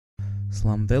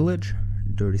Slum Village,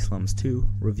 Dirty Slums 2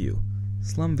 Review.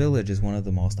 Slum Village is one of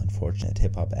the most unfortunate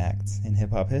hip-hop acts in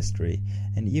hip-hop history,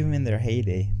 and even in their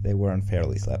heyday, they were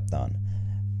unfairly slept on.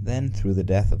 Then, through the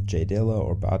death of J Dilla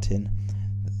or Batin,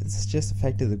 it's just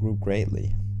affected the group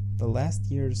greatly. The last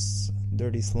year's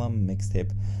Dirty Slum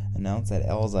mixtape announced that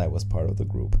Elzai was part of the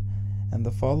group, and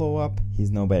the follow-up,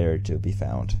 he's nowhere to be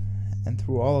found. And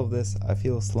through all of this, I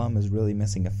feel Slum is really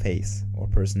missing a face, or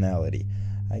personality.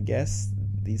 I guess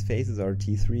these faces are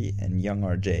T3 and Young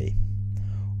RJ.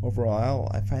 Overall,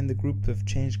 I find the group to have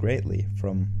changed greatly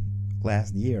from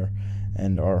last year,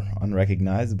 and are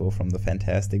unrecognizable from the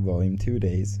fantastic Volume 2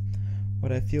 days.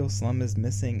 What I feel Slum is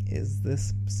missing is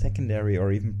this secondary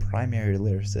or even primary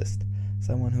lyricist,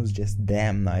 someone who's just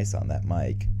damn nice on that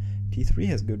mic. T3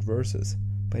 has good verses,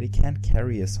 but he can't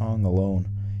carry a song alone.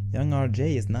 Young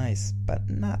RJ is nice, but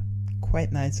not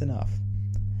quite nice enough.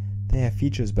 They have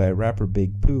features by rapper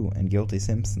Big Pooh and Guilty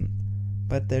Simpson,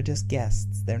 but they're just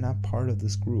guests, they're not part of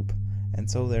this group,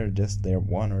 and so they're just their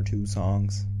one or two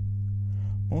songs.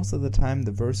 Most of the time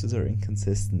the verses are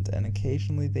inconsistent, and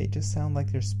occasionally they just sound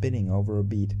like they're spinning over a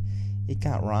beat. It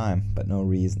got rhyme, but no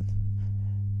reason.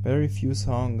 Very few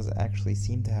songs actually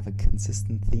seem to have a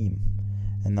consistent theme,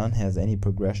 and none has any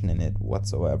progression in it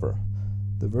whatsoever.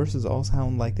 The verses all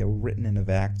sound like they were written in a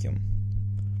vacuum.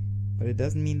 But it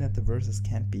doesn't mean that the verses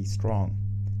can't be strong.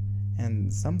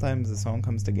 And sometimes the song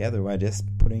comes together by just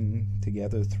putting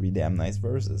together three damn nice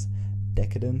verses.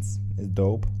 Decadence is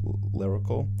dope,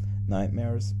 lyrical.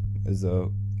 Nightmares is a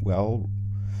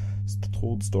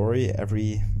well-told story.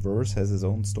 Every verse has its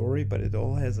own story, but it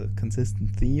all has a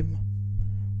consistent theme.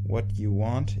 What You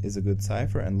Want is a good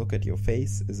cipher, and Look at Your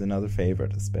Face is another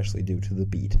favorite, especially due to the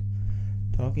beat.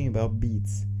 Talking about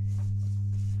beats,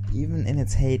 even in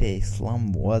its heyday,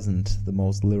 Slum wasn't the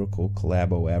most lyrical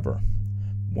collabo ever.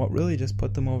 What really just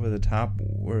put them over the top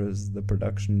was the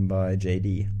production by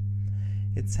JD.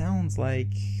 It sounds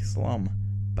like Slum,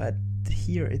 but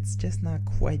here it's just not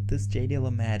quite this J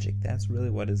Dilla magic. That's really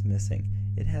what is missing.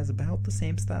 It has about the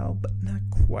same style, but not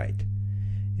quite.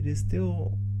 It is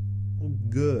still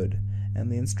good, and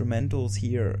the instrumentals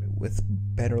here with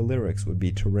better lyrics would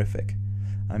be terrific.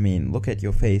 I mean, Look at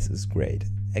Your Face is great,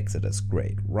 Exodus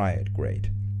great, Riot great.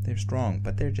 They're strong,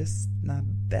 but they're just not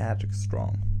that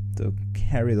strong to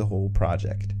carry the whole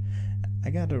project. I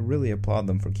gotta really applaud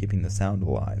them for keeping the sound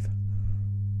alive.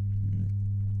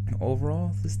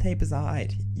 Overall, this tape is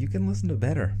alright. You can listen to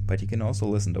better, but you can also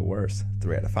listen to worse.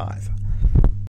 3 out of 5.